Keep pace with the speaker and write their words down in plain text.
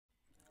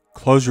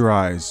Close your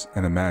eyes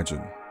and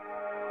imagine.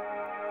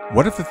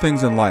 What if the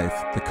things in life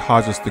that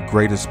cause us the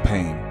greatest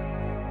pain,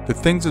 the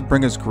things that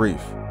bring us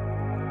grief,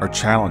 are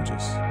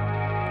challenges?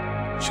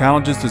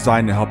 Challenges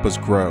designed to help us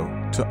grow,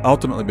 to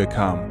ultimately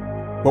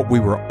become what we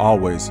were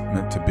always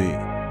meant to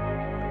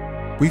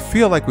be. We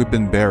feel like we've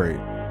been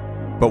buried,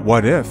 but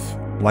what if,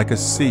 like a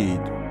seed,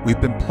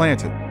 we've been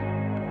planted?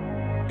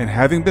 And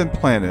having been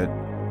planted,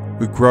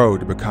 we grow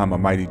to become a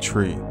mighty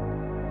tree.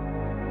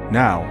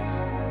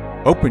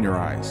 Now, open your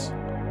eyes.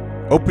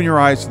 Open your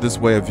eyes to this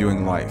way of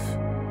viewing life.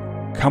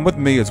 Come with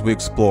me as we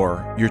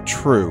explore your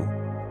true,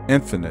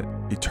 infinite,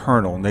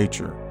 eternal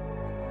nature.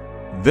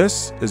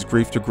 This is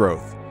Grief to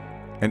Growth,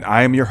 and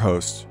I am your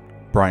host,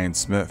 Brian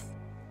Smith.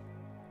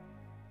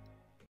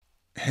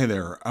 Hey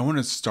there, I want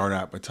to start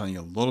out by telling you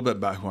a little bit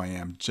about who I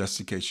am, just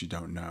in case you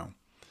don't know.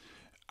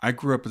 I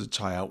grew up as a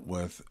child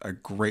with a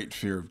great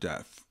fear of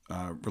death.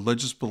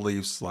 Religious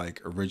beliefs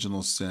like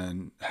original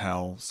sin,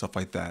 hell, stuff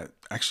like that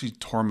actually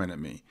tormented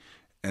me.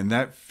 And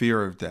that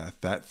fear of death,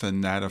 that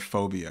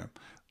thanatophobia,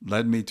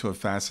 led me to a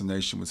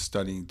fascination with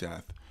studying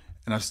death.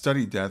 And I've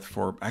studied death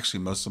for actually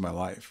most of my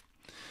life.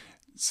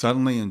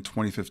 Suddenly in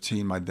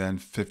 2015, my then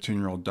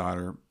 15-year-old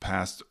daughter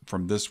passed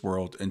from this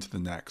world into the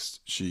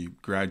next. She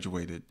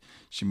graduated.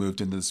 She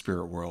moved into the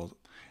spirit world.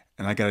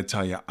 And I got to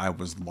tell you, I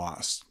was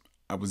lost.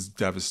 I was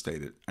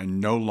devastated. I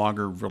no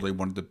longer really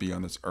wanted to be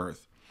on this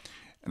earth.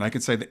 And I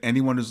can say that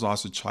anyone who's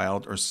lost a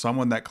child or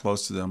someone that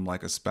close to them,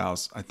 like a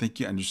spouse, I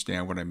think you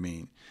understand what I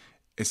mean.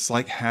 It's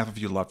like half of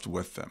you left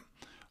with them.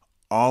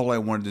 All I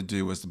wanted to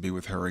do was to be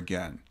with her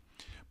again.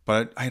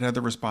 But I had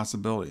other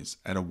responsibilities.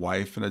 I had a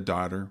wife and a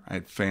daughter. I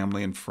had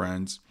family and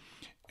friends.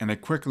 And I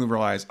quickly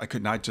realized I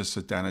could not just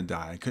sit down and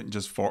die. I couldn't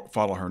just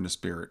follow her in the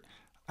spirit.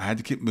 I had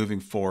to keep moving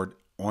forward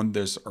on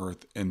this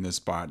earth in this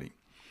body.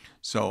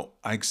 So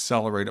I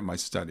accelerated my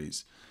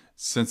studies.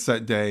 Since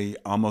that day,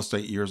 almost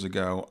 8 years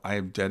ago, I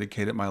have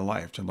dedicated my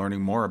life to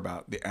learning more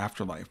about the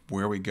afterlife,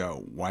 where we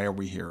go, why are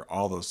we here,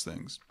 all those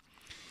things.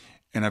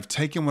 And I've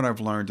taken what I've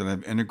learned and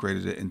I've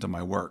integrated it into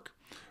my work.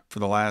 For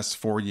the last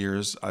 4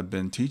 years, I've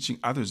been teaching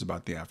others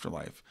about the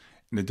afterlife.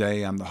 And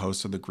today, I'm the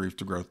host of the Grief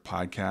to Growth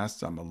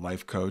podcast. I'm a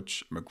life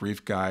coach, I'm a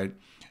grief guide,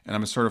 and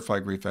I'm a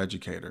certified grief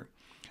educator.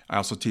 I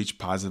also teach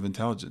positive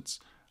intelligence.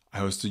 I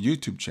host a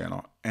YouTube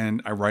channel,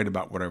 and I write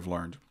about what I've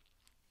learned.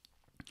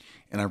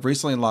 And I've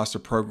recently launched a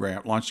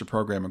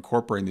program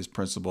incorporating these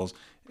principles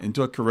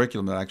into a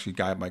curriculum that I actually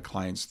guide my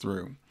clients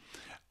through.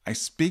 I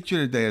speak to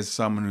you today as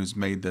someone who's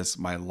made this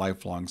my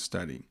lifelong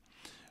study.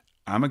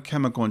 I'm a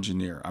chemical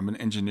engineer. I'm an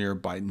engineer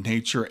by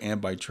nature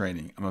and by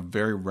training. I'm a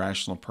very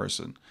rational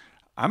person.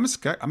 I'm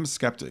a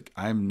skeptic.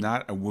 I'm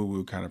not a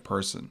woo-woo kind of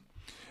person.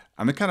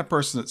 I'm the kind of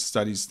person that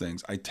studies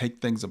things. I take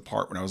things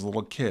apart. When I was a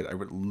little kid, I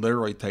would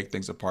literally take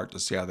things apart to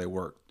see how they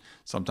work.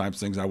 Sometimes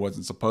things I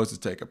wasn't supposed to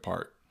take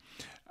apart.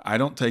 I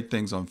don't take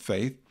things on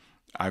faith.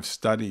 I've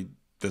studied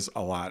this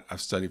a lot.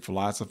 I've studied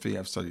philosophy.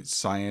 I've studied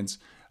science.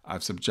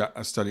 I've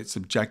studied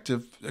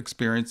subjective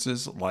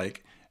experiences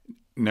like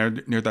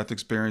near-death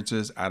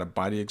experiences,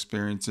 out-of-body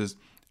experiences,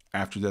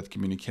 after-death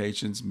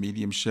communications,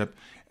 mediumship,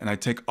 and I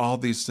take all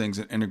these things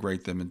and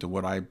integrate them into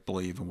what I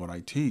believe and what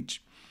I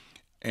teach.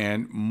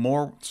 And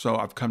more so,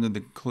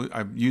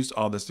 I've used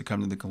all this to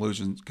come to the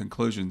conclusions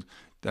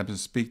that I'm going to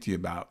speak to you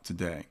about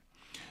today.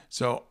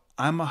 So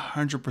I'm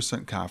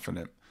 100%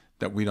 confident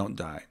that we don't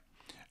die.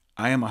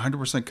 I am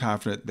 100%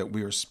 confident that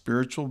we are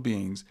spiritual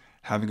beings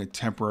having a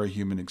temporary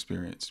human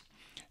experience.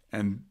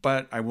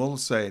 But I will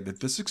say that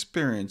this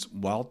experience,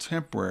 while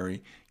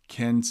temporary,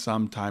 can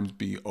sometimes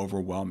be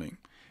overwhelming.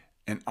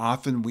 And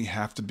often we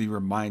have to be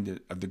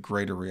reminded of the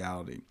greater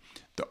reality,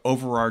 the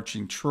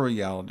overarching true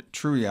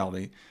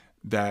reality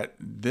that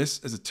this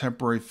is a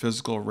temporary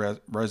physical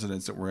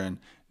residence that we're in,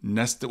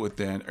 nested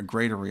within a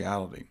greater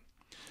reality.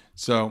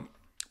 So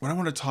what I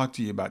want to talk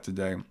to you about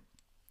today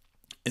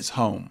is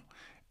home.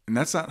 And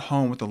that's not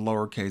home with a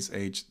lowercase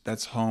h,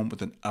 that's home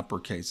with an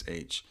uppercase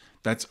H.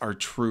 That's our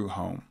true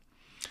home.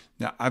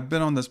 Now, I've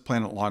been on this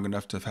planet long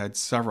enough to have had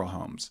several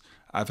homes.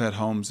 I've had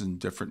homes in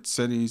different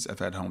cities. I've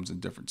had homes in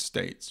different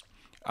states.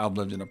 I've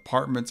lived in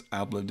apartments.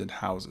 I've lived in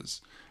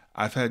houses.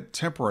 I've had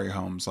temporary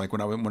homes, like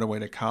when I went away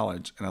to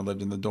college and I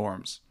lived in the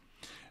dorms.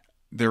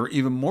 There are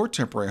even more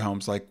temporary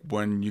homes, like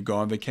when you go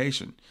on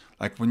vacation.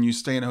 Like when you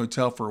stay in a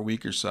hotel for a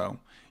week or so,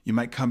 you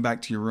might come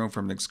back to your room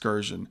from an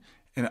excursion,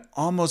 and it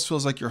almost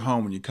feels like you're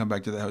home when you come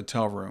back to the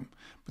hotel room.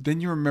 But then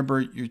you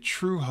remember your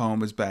true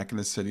home is back in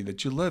the city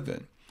that you live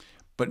in.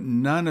 But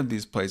none of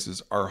these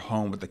places are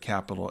home with a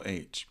capital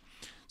H.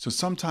 So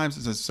sometimes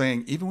it's a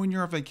saying, even when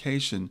you're on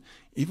vacation,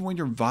 even when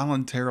you're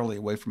voluntarily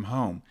away from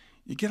home,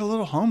 you get a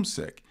little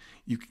homesick.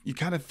 You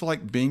kind of feel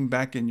like being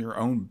back in your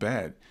own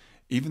bed,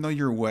 even though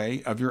you're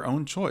away of your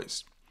own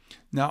choice.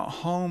 Now,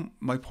 home,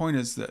 my point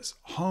is this,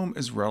 home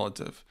is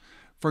relative.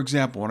 For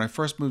example, when I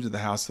first moved to the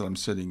house that I'm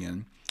sitting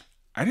in,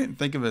 I didn't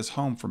think of it as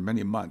home for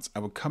many months. I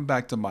would come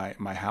back to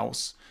my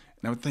house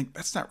and I would think,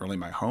 that's not really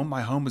my home.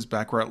 My home is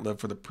back where I lived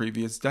for the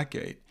previous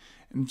decade.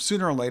 And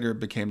sooner or later, it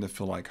became to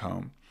feel like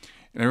home.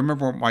 And I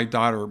remember when my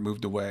daughter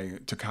moved away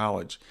to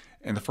college,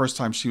 And the first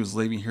time she was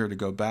leaving here to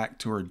go back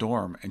to her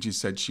dorm, and she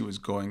said she was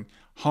going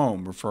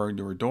home, referring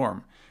to her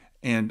dorm.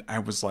 And I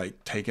was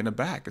like taken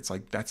aback. It's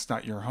like, that's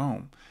not your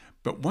home.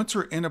 But once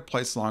we're in a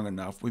place long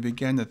enough, we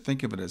begin to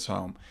think of it as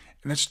home.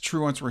 And that's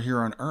true once we're here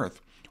on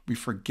earth. We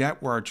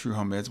forget where our true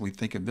home is. We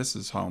think of this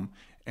as home,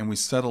 and we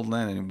settle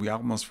in, and we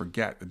almost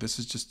forget that this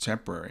is just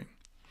temporary.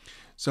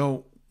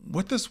 So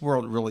what this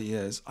world really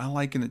is, I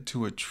liken it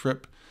to a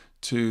trip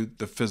to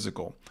the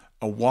physical,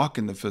 a walk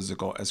in the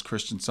physical, as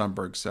Christian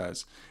Sundberg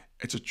says.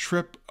 It's a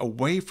trip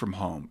away from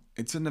home.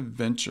 It's an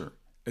adventure.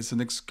 It's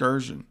an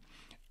excursion.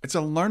 It's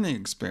a learning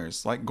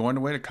experience, like going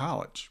away to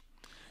college.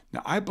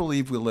 Now, I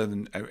believe we live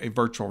in a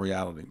virtual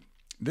reality.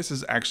 This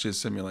is actually a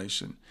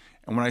simulation.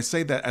 And when I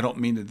say that, I don't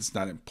mean that it's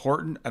not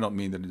important. I don't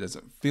mean that it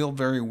doesn't feel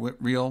very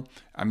real.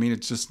 I mean,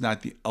 it's just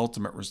not the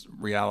ultimate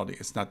reality.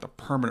 It's not the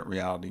permanent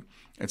reality.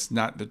 It's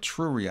not the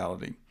true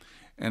reality.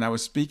 And I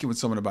was speaking with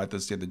someone about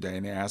this the other day,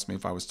 and they asked me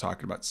if I was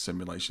talking about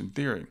simulation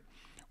theory.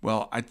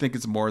 Well, I think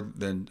it's more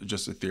than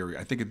just a theory.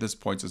 I think at this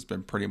point it's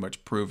been pretty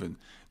much proven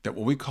that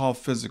what we call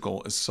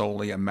physical is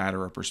solely a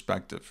matter of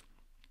perspective.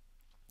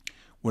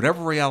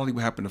 Whatever reality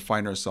we happen to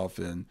find ourselves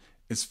in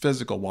is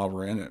physical while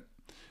we're in it.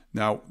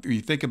 Now, if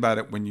you think about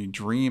it, when you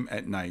dream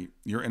at night,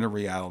 you're in a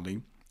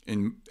reality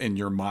in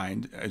your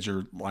mind as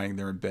you're lying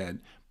there in bed,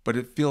 but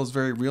it feels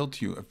very real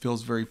to you. It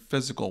feels very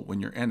physical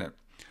when you're in it.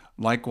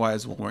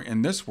 Likewise, when we're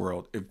in this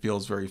world, it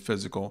feels very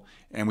physical,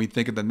 and we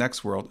think of the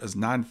next world as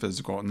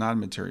non-physical,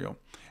 non-material.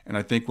 And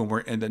I think when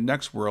we're in the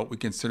next world, we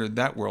consider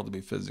that world to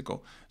be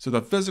physical. So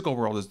the physical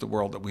world is the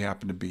world that we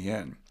happen to be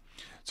in.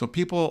 So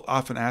people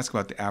often ask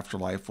about the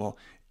afterlife. Well,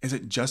 is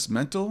it just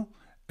mental?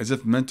 As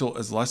if mental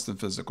is less than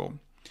physical.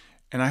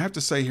 And I have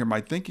to say here, my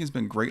thinking has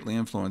been greatly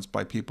influenced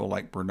by people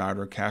like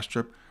Bernardo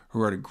Kastrup, who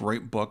wrote a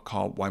great book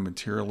called Why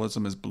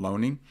Materialism is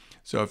Baloney.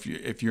 So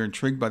if you're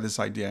intrigued by this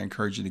idea, I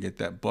encourage you to get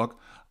that book.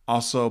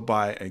 Also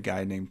by a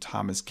guy named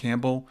Thomas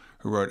Campbell,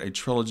 who wrote a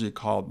trilogy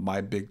called My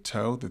Big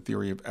Toe, The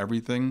Theory of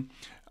Everything.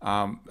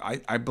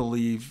 I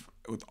believe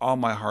with all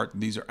my heart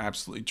these are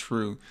absolutely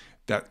true,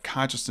 that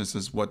consciousness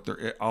is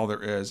all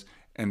there is,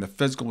 and the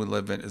physical we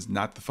live in is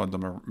not the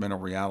fundamental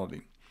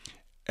reality.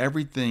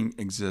 Everything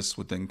exists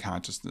within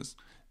consciousness.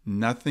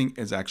 Nothing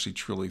is actually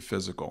truly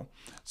physical.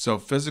 So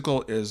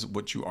physical is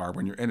what you are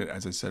when you're in it,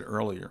 as I said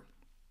earlier.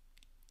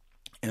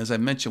 And as I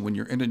mentioned, when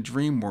you're in a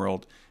dream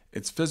world,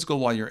 it's physical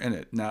while you're in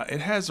it. Now, it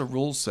has a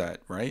rule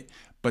set, right?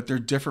 But they're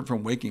different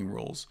from waking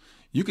rules.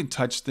 You can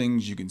touch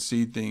things, you can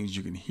see things,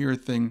 you can hear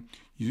things.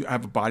 You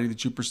have a body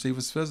that you perceive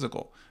as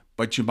physical,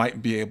 but you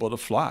might be able to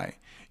fly.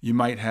 You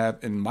might have,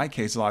 in my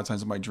case, a lot of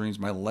times in my dreams,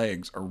 my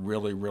legs are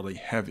really, really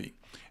heavy.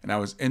 And I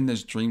was in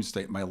this dream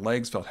state. My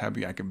legs felt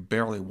heavy. I could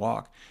barely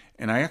walk.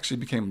 And I actually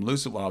became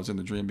lucid while I was in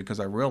the dream because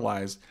I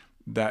realized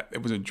that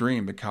it was a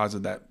dream because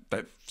of that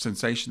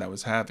sensation I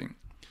was having.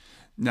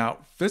 Now,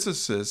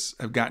 physicists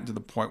have gotten to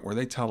the point where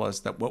they tell us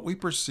that what we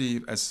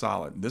perceive as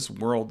solid, this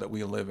world that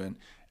we live in,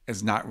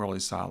 is not really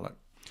solid.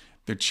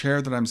 The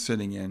chair that I'm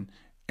sitting in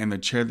and the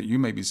chair that you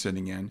may be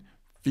sitting in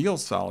feel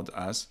solid to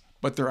us,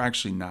 but they're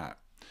actually not.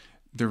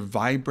 They're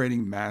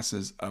vibrating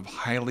masses of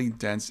highly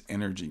dense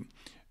energy.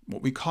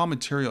 What we call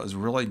material is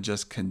really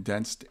just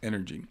condensed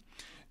energy.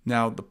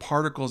 Now, the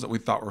particles that we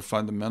thought were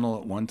fundamental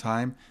at one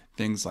time,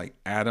 things like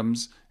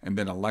atoms, and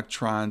then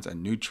electrons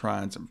and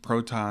neutrons and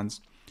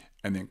protons,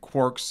 and then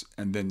quarks,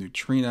 and then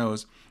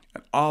neutrinos,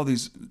 and all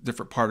these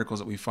different particles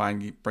that we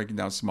find breaking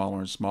down smaller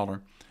and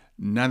smaller,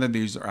 none of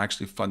these are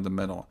actually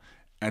fundamental.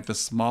 At the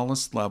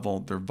smallest level,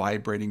 they're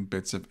vibrating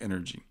bits of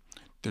energy.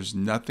 There's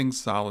nothing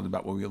solid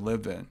about what we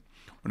live in.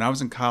 When I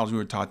was in college, we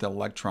were taught that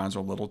electrons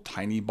are little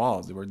tiny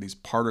balls. They were these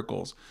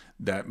particles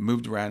that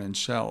moved around in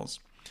shells.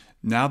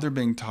 Now they're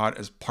being taught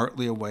as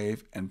partly a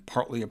wave and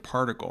partly a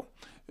particle.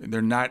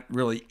 They're not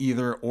really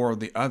either or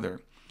the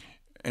other.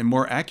 And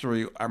more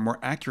accurately,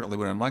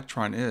 what an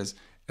electron is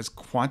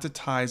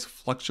quantitized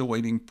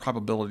fluctuating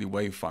probability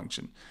wave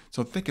function.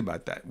 So think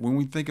about that. When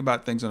we think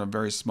about things on a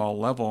very small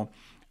level,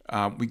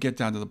 we get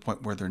down to the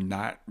point where they're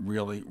not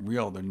really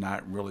real. They're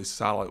not really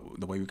solid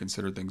the way we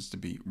consider things to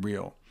be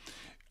real.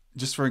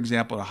 Just for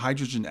example, a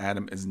hydrogen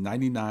atom is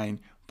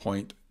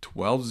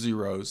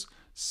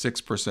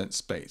 99.12006%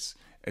 space.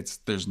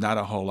 There's not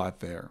a whole lot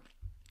there.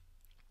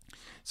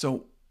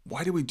 So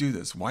why do we do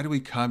this? Why do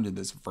we come to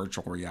this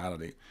virtual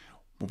reality?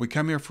 Well, we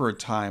come here for a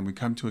time. We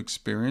come to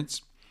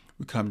experience.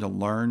 We come to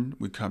learn.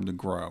 We come to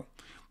grow.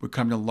 We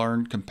come to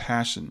learn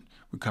compassion.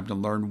 We come to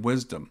learn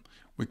wisdom.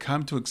 We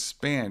come to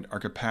expand our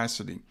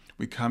capacity.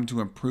 We come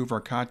to improve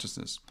our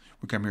consciousness.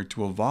 We come here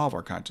to evolve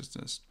our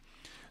consciousness.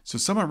 So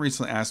someone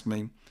recently asked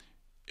me,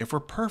 if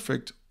we're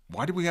perfect,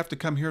 why do we have to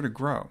come here to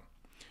grow?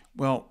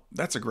 Well,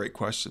 that's a great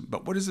question,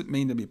 but what does it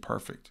mean to be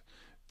perfect?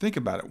 Think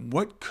about it.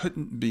 What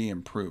couldn't be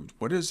improved?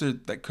 What is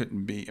it that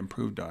couldn't be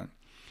improved on?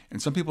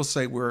 And some people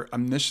say we're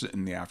omniscient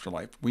in the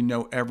afterlife. We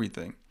know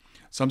everything.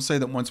 Some say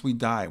that once we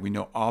die, we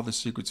know all the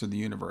secrets of the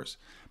universe.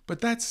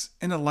 But that's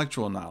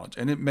intellectual knowledge,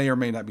 and it may or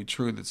may not be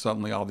true that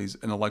suddenly all these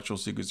intellectual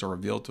secrets are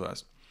revealed to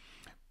us.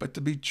 But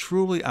to be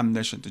truly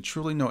omniscient, to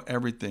truly know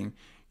everything,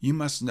 You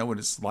must know what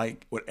it's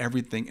like, what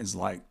everything is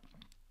like.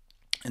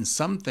 And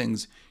some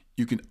things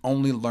you can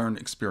only learn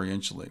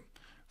experientially.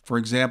 For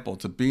example,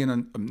 to be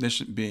an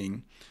omniscient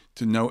being,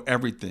 to know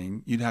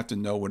everything, you'd have to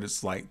know what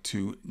it's like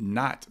to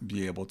not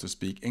be able to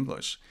speak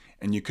English.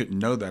 And you couldn't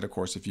know that, of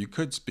course, if you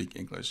could speak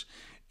English.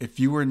 If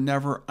you were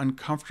never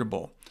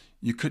uncomfortable,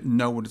 you couldn't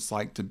know what it's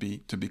like to be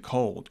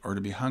cold or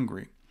to be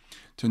hungry.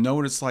 To know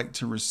what it's like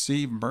to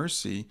receive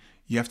mercy,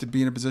 you have to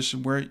be in a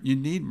position where you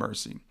need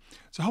mercy.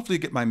 So hopefully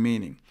you get my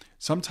meaning.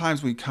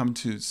 Sometimes we come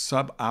to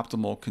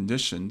suboptimal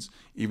conditions,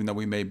 even though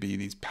we may be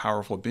these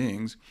powerful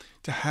beings,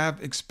 to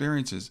have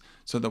experiences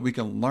so that we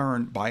can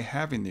learn by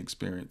having the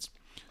experience.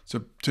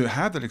 So to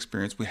have that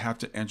experience, we have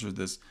to enter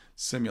this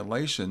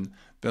simulation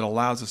that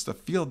allows us to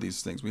feel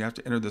these things. We have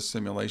to enter this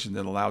simulation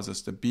that allows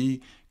us to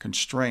be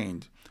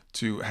constrained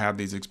to have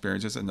these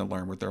experiences and to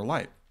learn what they're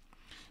like.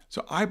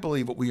 So I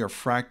believe that we are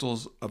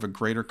fractals of a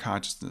greater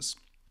consciousness,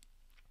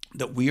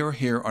 that we are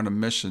here on a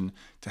mission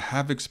to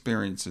have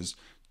experiences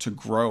to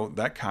grow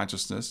that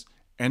consciousness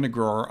and to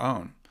grow our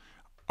own.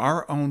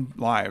 Our own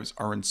lives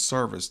are in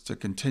service to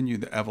continue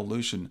the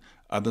evolution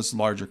of this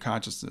larger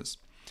consciousness.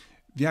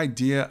 The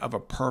idea of a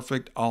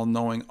perfect,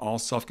 all-knowing,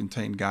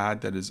 all-self-contained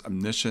God that is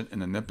omniscient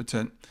and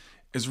omnipotent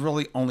is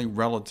really only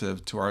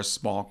relative to our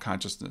small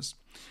consciousness.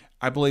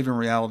 I believe in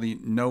reality,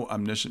 no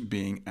omniscient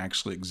being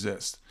actually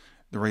exists.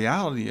 The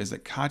reality is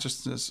that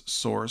consciousness,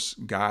 source,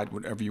 God,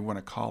 whatever you want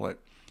to call it,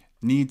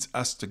 needs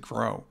us to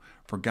grow.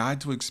 For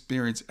God to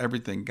experience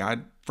everything,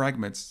 God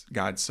fragments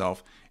God's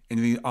self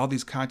into all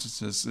these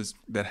consciousnesses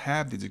that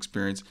have these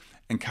experiences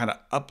and kind of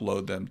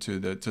upload them to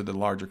the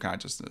larger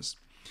consciousness.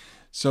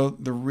 So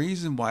the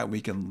reason why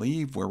we can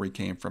leave where we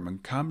came from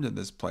and come to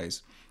this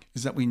place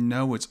is that we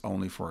know it's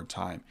only for a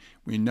time.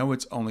 We know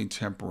it's only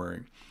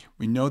temporary.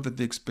 We know that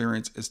the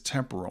experience is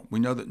temporal. We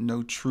know that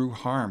no true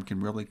harm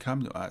can really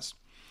come to us.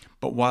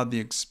 But while the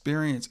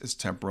experience is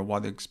temporal,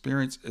 while the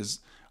experience is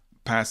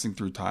passing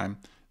through time,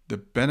 the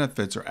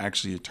benefits are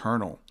actually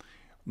eternal.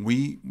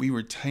 We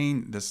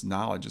retain this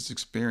knowledge, this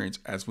experience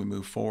as we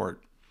move forward.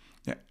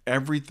 Now,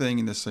 everything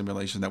in this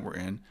simulation that we're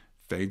in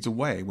fades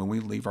away when we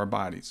leave our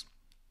bodies.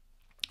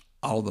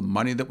 All the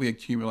money that we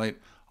accumulate,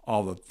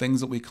 all the things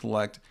that we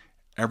collect,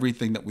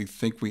 everything that we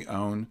think we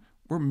own,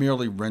 we're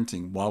merely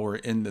renting while we're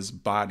in this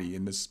body,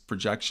 in this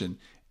projection,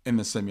 in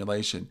the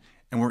simulation.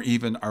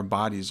 And our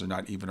bodies are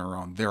not even our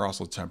own. They're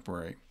also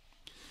temporary.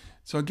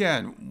 So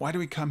again, why do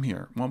we come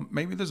here? Well,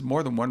 maybe there's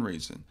more than one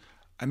reason.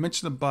 I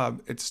mentioned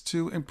above, it's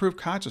to improve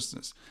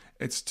consciousness.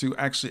 It's to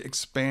actually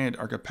expand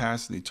our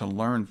capacity to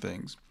learn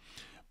things.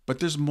 But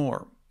there's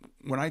more.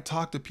 When I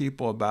talk to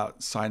people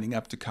about signing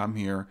up to come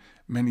here,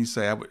 many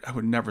say, I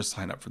would never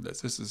sign up for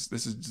this. This is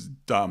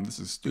just dumb. This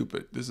is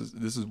stupid. This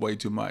is way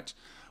too much.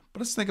 But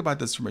let's think about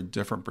this from a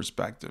different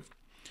perspective.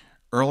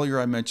 Earlier,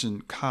 I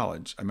mentioned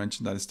college. I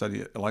mentioned that I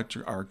studied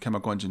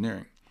chemical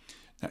engineering.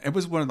 Now, it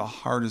was one of the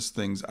hardest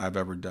things I've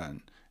ever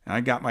done. And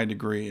I got my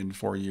degree in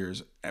 4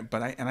 years,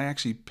 but I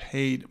actually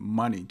paid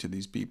money to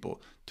these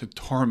people to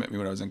torment me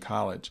when I was in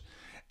college.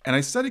 And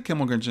I studied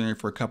chemical engineering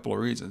for a couple of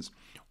reasons.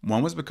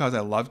 One was because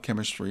I loved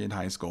chemistry in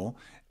high school,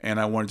 and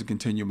I wanted to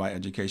continue my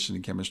education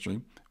in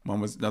chemistry.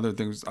 One was another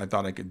thing was I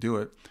thought I could do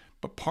it.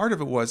 But part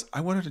of it was I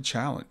wanted a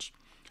challenge.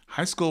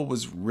 High school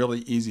was really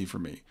easy for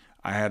me.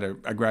 I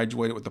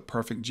graduated with a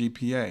perfect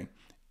GPA.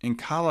 In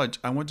college,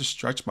 I wanted to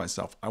stretch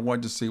myself. I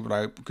wanted to see what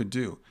I could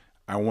do.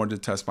 I wanted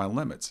to test my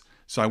limits.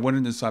 So I went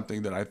into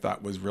something that I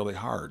thought was really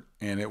hard,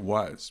 and it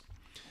was.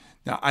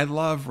 Now, I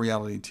love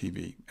reality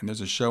TV, and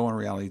there's a show on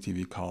reality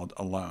TV called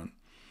Alone.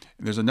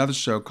 And there's another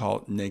show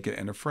called Naked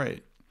and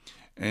Afraid.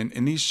 And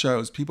in these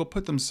shows, people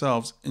put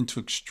themselves into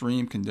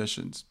extreme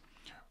conditions.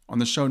 On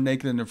the show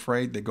Naked and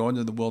Afraid, they go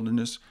into the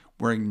wilderness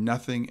wearing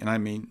nothing, and I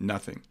mean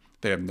nothing.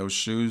 They have no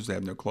shoes, they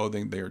have no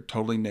clothing, they are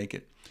totally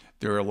naked.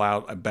 They're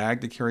allowed a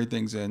bag to carry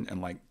things in and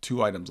like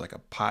 2 items, like a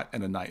pot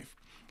and a knife.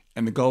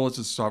 And the goal is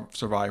to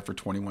survive for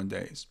 21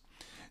 days.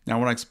 Now,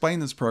 when I explain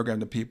this program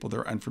to people that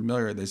are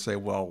unfamiliar, they say,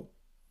 well,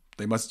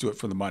 they must do it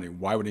for the money.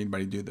 Why would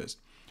anybody do this?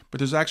 But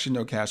there's actually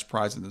no cash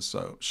prize in this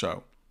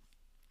show.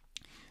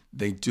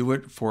 They do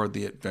it for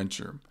the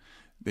adventure.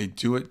 They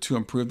do it to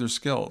improve their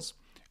skills.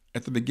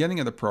 At the beginning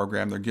of the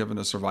program, they're given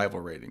a survival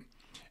rating.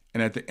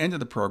 And at the end of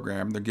the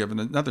program, they're given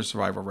another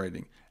survival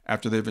rating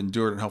after they've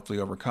endured and hopefully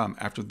overcome,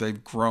 after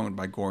they've grown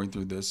by going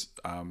through this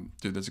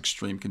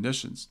extreme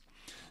conditions.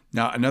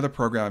 Now, another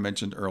program I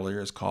mentioned earlier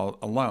is called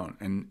Alone,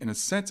 and in a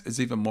sense, is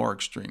even more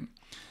extreme.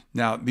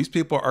 Now, these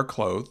people are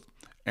clothed,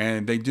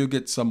 and they do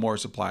get some more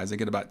supplies. They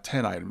get about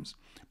 10 items,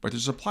 but their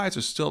supplies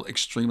are still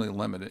extremely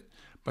limited.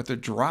 But they're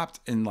dropped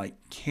in like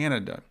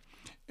Canada,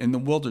 in the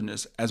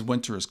wilderness as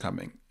winter is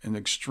coming, in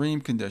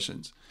extreme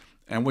conditions.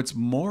 And what's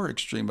more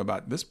extreme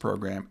about this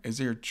program is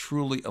they are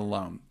truly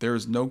alone. There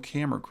is no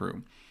camera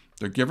crew.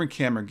 They're given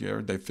camera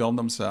gear, they film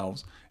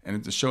themselves,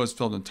 and the show is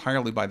filmed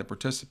entirely by the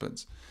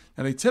participants.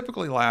 Now, they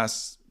typically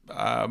last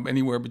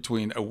anywhere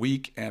between a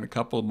week and a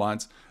couple of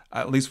months.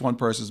 At least one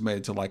person's made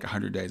it to like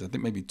 100 days. I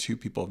think maybe 2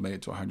 people have made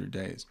it to 100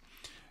 days.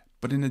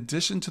 But in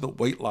addition to the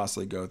weight loss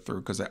they go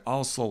through, because they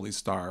all slowly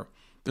starve,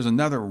 there's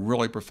another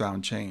really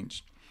profound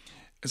change.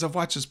 As I've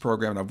watched this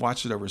program, and I've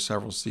watched it over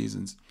several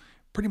seasons,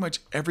 pretty much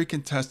every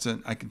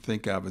contestant I can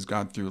think of has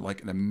gone through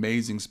like an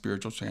amazing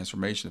spiritual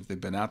transformation if they've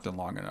been out there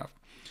long enough.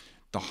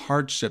 The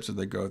hardships that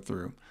they go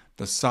through,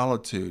 the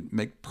solitude,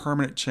 make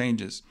permanent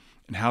changes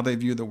in how they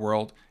view the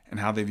world and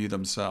how they view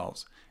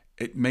themselves.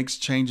 It makes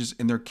changes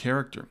in their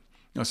character.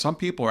 Some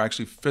people are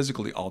actually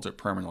physically altered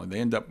permanently. They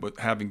end up with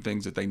having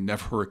things that they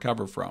never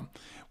recover from,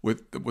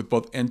 with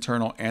both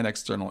internal and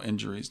external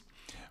injuries.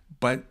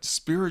 But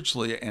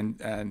spiritually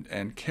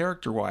and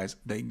character-wise,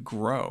 they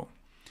grow.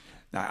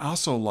 Now, I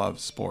also love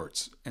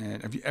sports.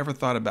 And have you ever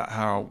thought about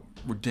how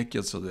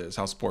ridiculous it is,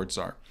 how sports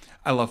are?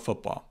 I love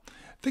football.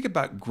 Think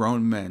about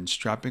grown men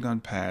strapping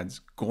on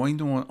pads,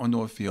 going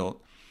onto a field,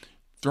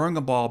 throwing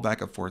a ball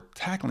back and forth,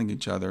 tackling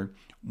each other,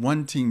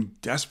 one team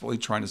desperately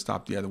trying to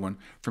stop the other one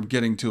from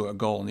getting to a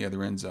goal in the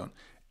other end zone.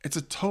 It's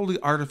a totally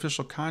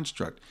artificial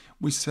construct.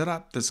 We set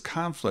up this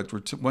conflict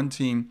where one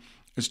team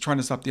is trying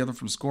to stop the other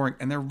from scoring,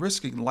 and they're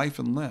risking life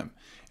and limb.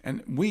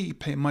 And we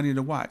pay money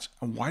to watch.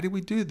 And why do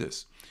we do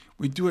this?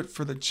 We do it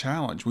for the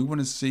challenge. We want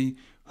to see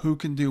who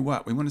can do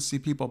what. We want to see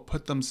people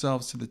put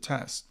themselves to the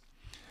test.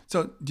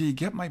 So do you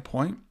get my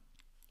point?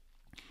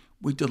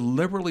 We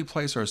deliberately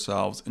place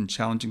ourselves in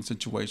challenging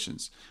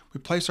situations. We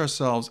place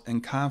ourselves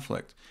in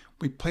conflict.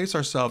 We place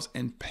ourselves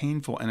in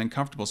painful and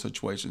uncomfortable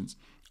situations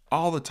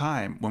all the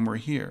time when we're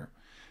here.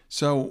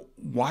 So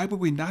why would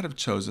we not have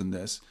chosen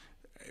this,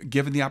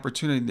 given the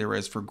opportunity there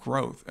is for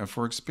growth and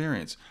for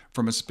experience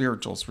from a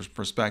spiritual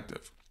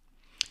perspective?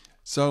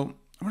 So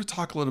I want to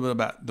talk a little bit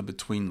about the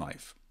between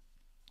life.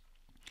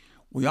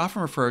 We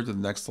often refer to the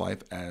next life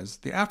as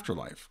the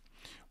afterlife.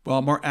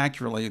 Well, more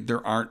accurately,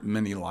 there aren't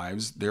many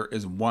lives. There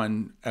is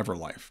one ever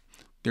life.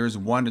 There is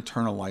one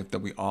eternal life that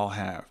we all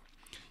have.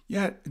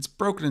 Yet, it's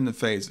broken into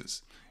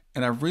phases.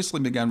 And I've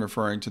recently begun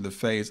referring to the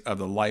phase of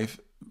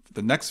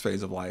the next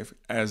phase of life,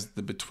 as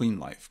the between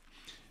life.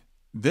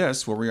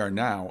 This, where we are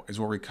now, is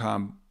where we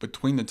come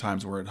between the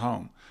times we're at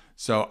home.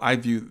 So I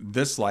view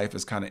this life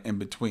as kind of in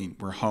between.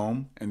 We're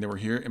home, and then we're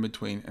here in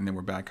between, and then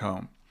we're back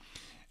home.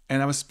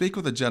 And I was speaking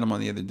with a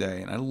gentleman the other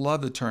day, and I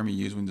love the term he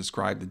used when he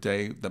described the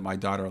day that my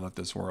daughter left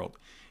this world.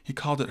 He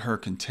called it her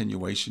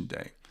continuation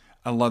day.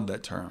 I love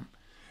that term.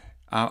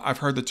 I've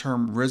heard the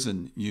term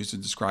risen used to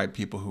describe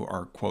people who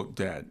are, quote,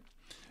 dead.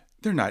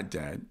 They're not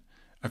dead.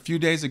 A few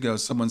days ago,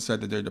 someone said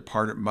that their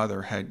departed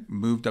mother had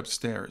moved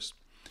upstairs.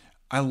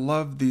 I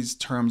love these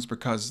terms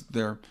because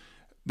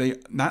they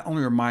not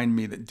only remind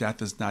me that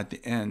death is not the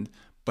end,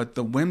 but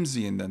the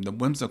whimsy in them, the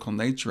whimsical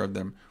nature of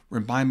them,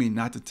 remind me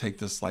not to take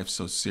this life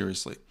so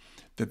seriously,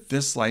 that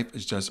this life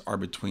is just our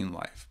between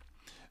life.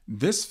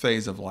 This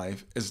phase of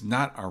life is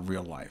not our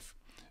real life.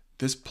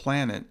 This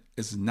planet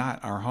is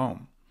not our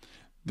home.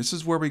 This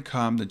is where we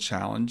come to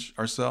challenge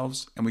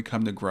ourselves and we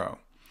come to grow.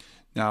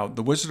 Now,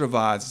 The Wizard of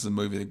Oz is a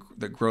movie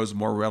that grows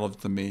more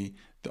relevant to me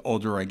the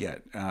older I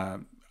get.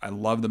 I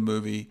love the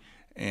movie,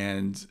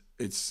 and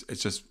it's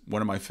just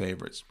one of my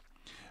favorites.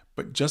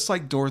 But just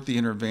like Dorothy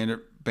and her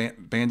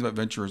band of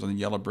adventurers on the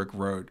Yellow Brick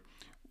Road,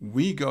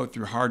 we go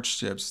through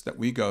hardships that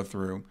we go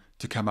through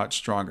to come out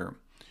stronger.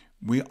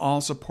 We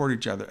all support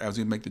each other as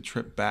we make the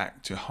trip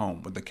back to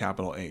home with the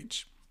capital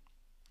H.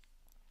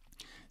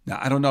 Now,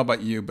 I don't know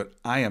about you, but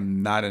I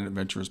am not an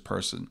adventurous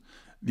person.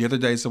 The other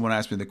day, someone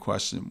asked me the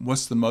question,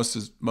 what's the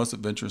most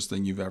adventurous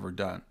thing you've ever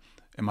done?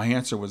 And my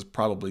answer was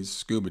probably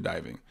scuba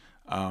diving.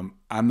 I'm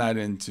not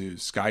into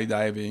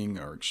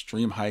skydiving or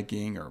extreme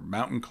hiking or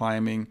mountain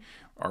climbing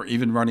or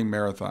even running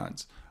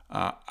marathons.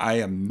 I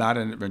am not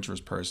an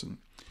adventurous person.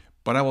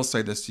 But I will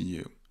say this to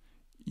you.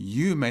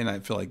 You may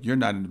not feel like you're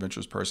not an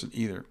adventurous person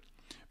either.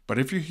 But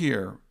if you're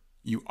here,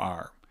 you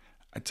are.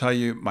 I tell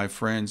you, my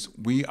friends,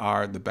 we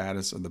are the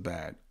baddest of the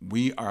bad.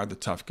 We are the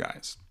tough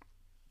guys.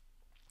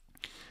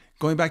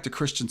 Going back to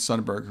Christian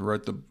Sundberg, who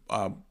wrote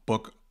the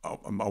book,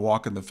 A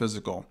Walk in the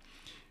Physical,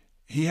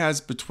 he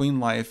has between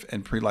life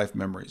and pre-life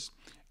memories.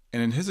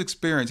 And in his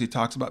experience, he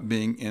talks about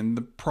being in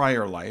the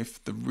prior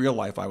life, the real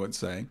life, I would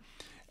say.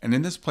 And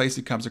in this place,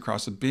 he comes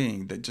across a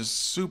being that just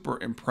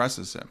super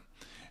impresses him.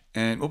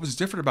 And what was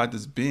different about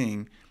this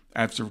being,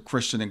 after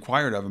Christian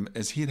inquired of him,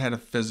 is he'd had a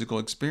physical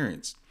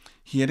experience.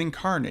 He had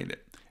incarnated.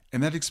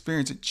 And that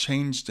experience, it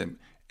changed him.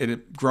 It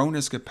had grown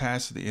his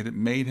capacity. It had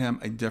made him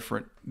a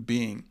different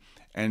being.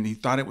 And he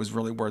thought it was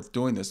really worth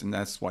doing this. And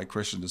that's why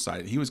Christian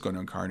decided he was going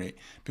to incarnate,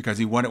 because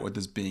he wanted what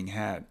this being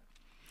had.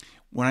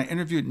 When I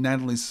interviewed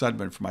Natalie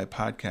Sudman for my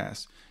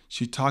podcast,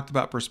 she talked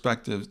about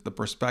the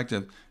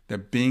perspective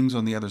that beings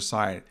on the other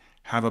side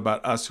have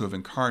about us who have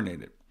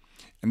incarnated.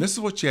 And this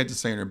is what she had to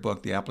say in her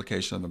book, The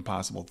Application of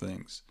Impossible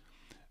Things.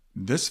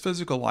 This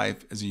physical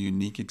life is a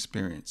unique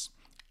experience,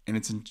 and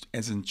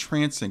it's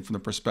entrancing from the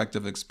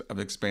perspective of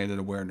expanded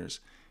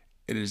awareness.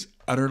 It is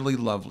utterly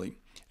lovely.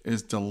 It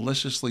is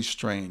deliciously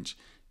strange,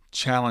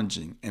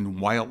 challenging, and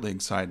wildly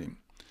exciting.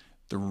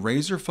 The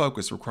razor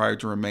focus required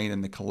to remain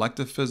in the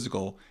collective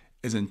physical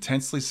is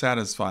intensely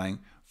satisfying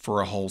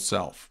for a whole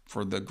self,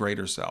 for the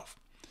greater self.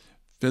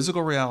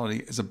 Physical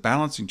reality is a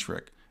balancing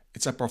trick.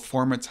 It's a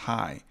performance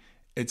high.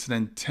 It's an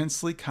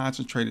intensely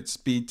concentrated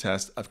speed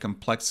test of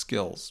complex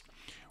skills,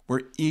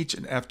 where each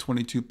an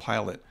F-22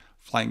 pilot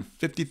flying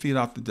 50 feet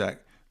off the deck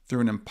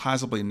through an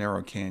impossibly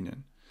narrow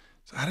canyon.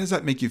 So how does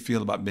that make you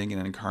feel about being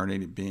an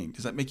incarnated being?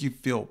 Does that make you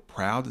feel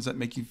proud? Does that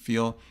make you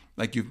feel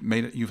like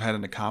you've had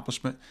an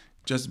accomplishment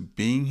just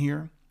being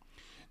here?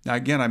 Now,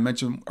 again, I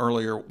mentioned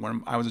earlier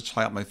when I was a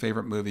child, my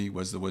favorite movie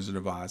was The Wizard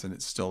of Oz, and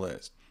it still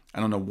is. I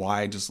don't know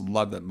why, I just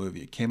love that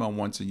movie. It came on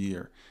once a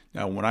year.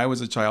 Now, when I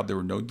was a child, there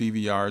were no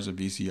DVRs or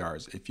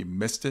VCRs. If you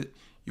missed it,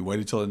 you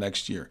waited till the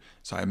next year.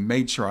 So I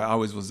made sure I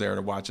always was there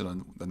to watch it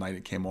on the night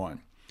it came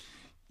on.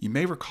 You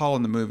may recall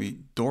in the movie,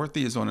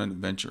 Dorothy is on an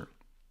adventure.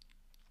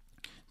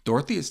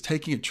 Dorothy is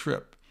taking a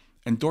trip,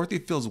 and Dorothy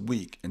feels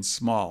weak and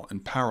small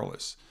and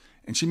powerless.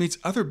 And she meets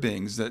other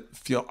beings that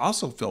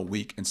also feel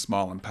weak and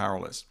small and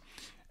powerless.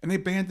 And they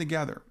band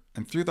together,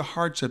 and through the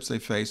hardships they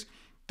face,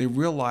 they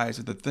realize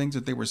that the things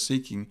that they were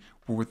seeking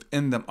were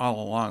within them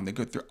all along. They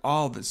go through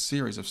all this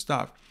series of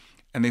stuff,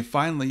 and they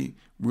finally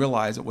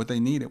realize that what they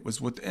needed was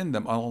within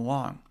them all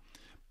along.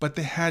 But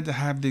they had to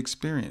have the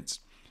experience.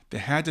 They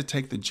had to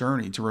take the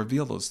journey to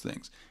reveal those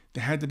things.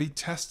 They had to be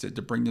tested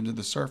to bring them to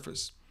the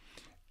surface.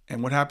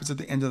 And what happens at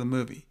the end of the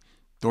movie?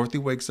 Dorothy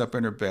wakes up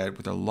in her bed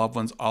with her loved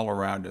ones all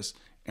around us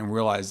and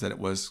realizes that it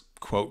was,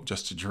 quote,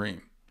 just a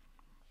dream.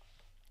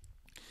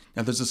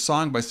 Now, there's a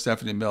song by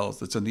Stephanie Mills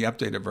that's in the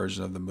updated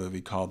version of the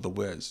movie called The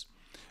Wiz.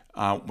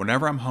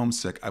 Whenever I'm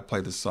homesick, I play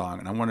the song,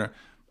 and I want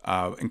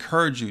to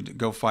encourage you to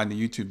go find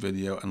the YouTube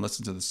video and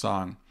listen to the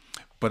song.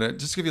 But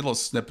just to give you a little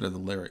snippet of the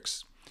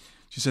lyrics.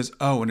 She says,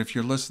 "Oh, and if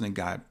you're listening,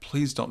 God,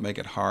 please don't make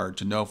it hard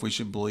to know if we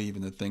should believe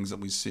in the things that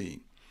we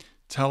see.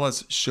 Tell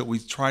us, should we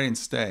try and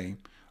stay,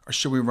 or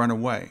should we run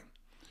away?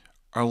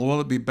 Or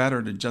will it be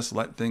better to just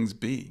let things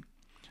be?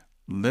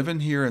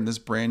 Living here in this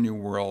brand new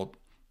world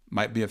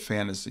might be a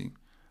fantasy,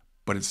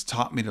 but it's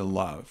taught me to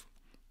love.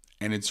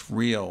 And it's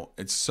real.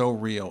 It's so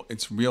real.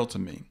 It's real to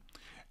me.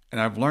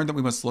 And I've learned that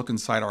we must look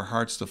inside our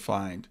hearts to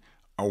find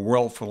a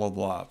world full of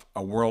love,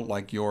 a world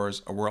like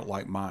yours, a world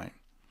like mine.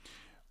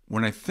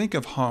 When I think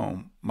of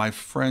home, my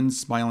friends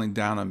smiling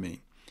down on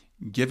me,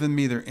 giving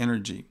me their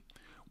energy.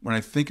 When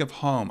I think of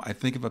home, I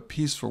think of a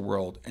peaceful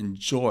world and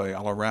joy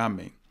all around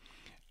me.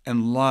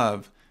 And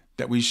love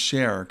that we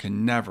share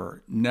can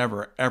never,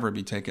 never, ever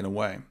be taken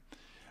away.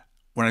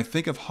 When I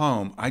think of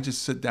home, I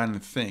just sit down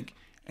and think,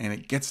 and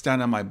it gets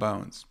down on my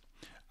bones.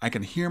 I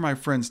can hear my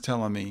friends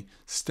telling me,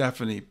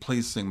 Stephanie,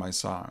 please sing my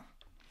song."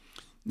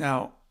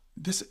 Now,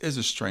 this is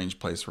a strange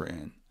place we're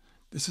in.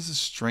 This is a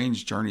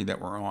strange journey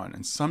that we're on,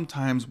 and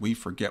sometimes we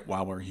forget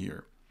while we're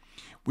here.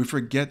 We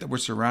forget that we're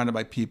surrounded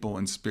by people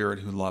in spirit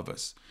who love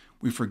us.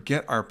 We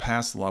forget our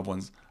past loved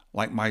ones,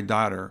 like my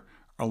daughter,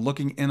 are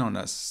looking in on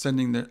us,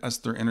 sending us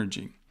their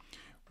energy.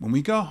 When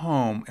we go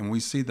home and we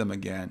see them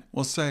again,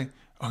 we'll say,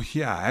 "Oh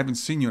yeah, I haven't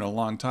seen you in a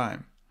long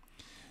time."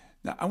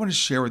 Now, I want to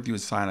share with you a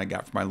sign I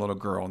got from my little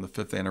girl on the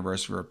 5th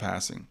anniversary of her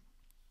passing.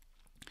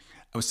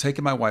 I was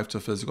taking my wife to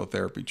a physical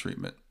therapy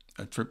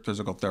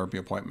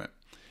appointment.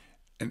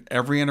 And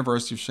every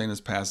anniversary of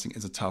Shayna's passing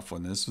is a tough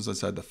one. This was, as I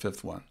said, the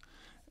 5th one.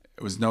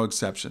 It was no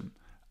exception.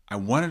 I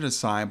wanted a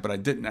sign, but I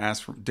didn't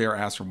dare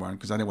ask for one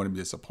because I didn't want to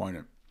be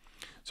disappointed.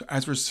 So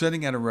as we're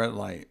sitting at a red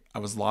light, I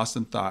was lost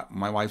in thought.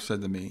 My wife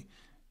said to me,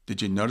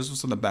 "Did you notice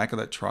what's on the back of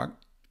that truck?"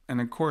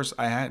 And of course,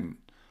 I hadn't.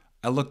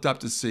 I looked up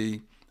to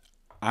see,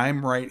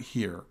 "I'm right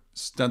here,"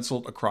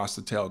 stenciled across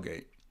the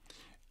tailgate.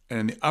 And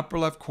in the upper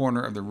left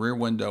corner of the rear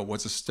window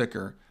was a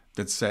sticker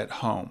that said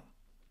home.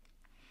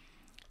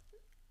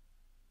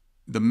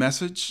 The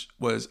message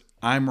was,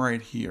 "I'm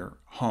right here,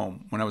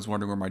 home," when I was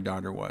wondering where my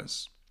daughter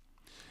was.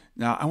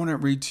 Now, I want to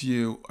read to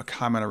you a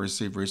comment I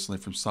received recently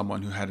from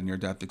someone who had a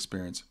near-death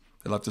experience.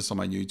 They left this on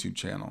my YouTube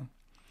channel.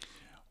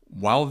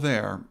 "While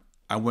there,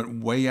 I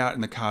went way out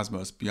in the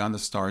cosmos beyond the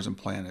stars and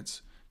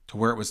planets to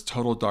where it was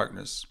total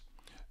darkness.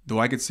 Though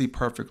I could see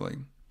perfectly,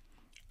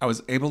 I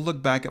was able to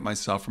look back at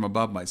myself from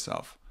above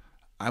myself.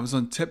 I was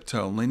on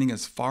tiptoe, leaning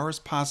as far as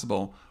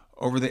possible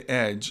over the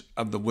edge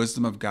of the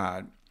wisdom of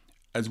God,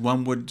 as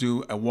one would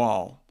do a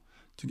well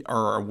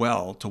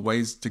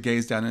to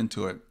gaze down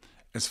into it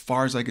as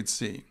far as I could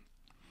see.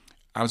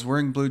 I was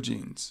wearing blue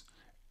jeans,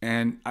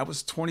 and I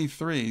was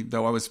 23,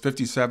 though I was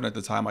 57 at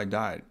the time I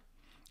died.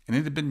 And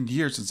it had been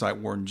years since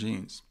I'd worn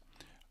jeans.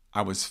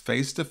 I was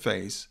face to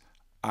face,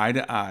 eye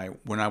to eye,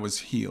 when I was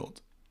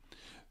healed.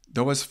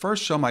 Though I was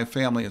first shown my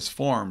family as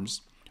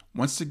forms,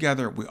 once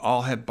together we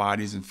all had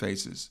bodies and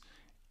faces,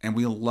 and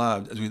we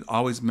loved as we'd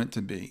always meant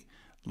to be,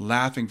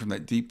 laughing from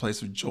that deep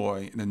place of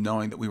joy and the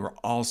knowing that we were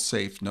all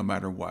safe no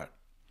matter what.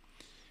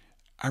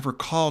 I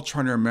recall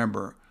trying to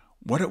remember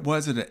what it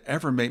was that had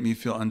ever made me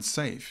feel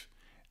unsafe,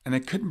 and I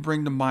couldn't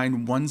bring to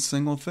mind one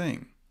single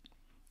thing.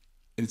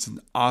 It's an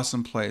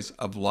awesome place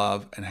of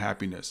love and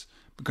happiness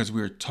because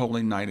we are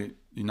totally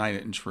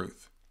united in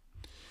truth.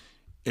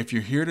 If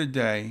you're here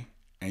today,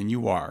 and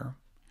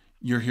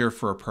you're here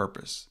for a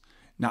purpose.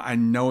 Now, I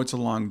know it's a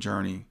long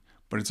journey,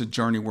 but it's a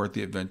journey worth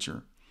the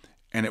adventure,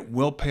 and it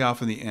will pay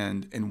off in the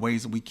end in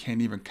ways that we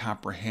can't even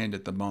comprehend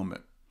at the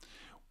moment.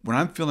 When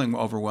I'm feeling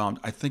overwhelmed,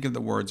 I think of the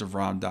words of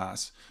Ram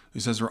Dass, who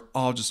says we're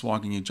all just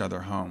walking each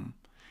other home.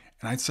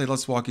 And I'd say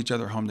let's walk each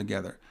other home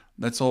together.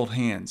 Let's hold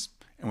hands.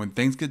 And when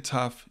things get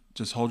tough,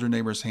 just hold your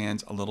neighbor's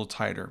hands a little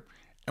tighter,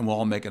 and we'll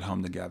all make it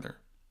home together.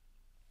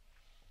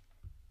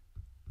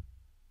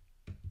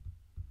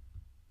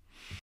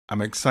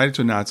 I'm excited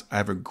to announce I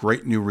have a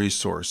great new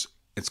resource.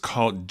 It's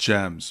called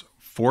GEMS,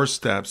 4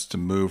 Steps to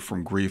Move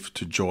from Grief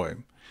to Joy.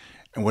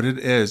 And what it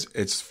is,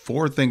 it's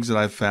 4 things that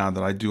I've found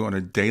that I do on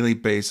a daily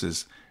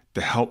basis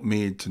to help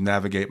me to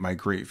navigate my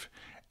grief.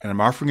 And I'm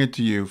offering it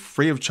to you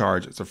free of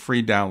charge. It's a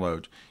free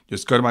download.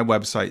 Just go to my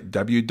website,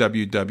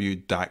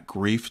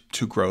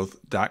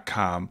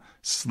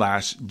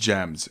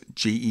 www.grieftogrowth.com/gems,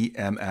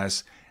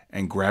 GEMS,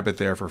 and grab it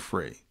there for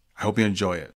free. I hope you enjoy it.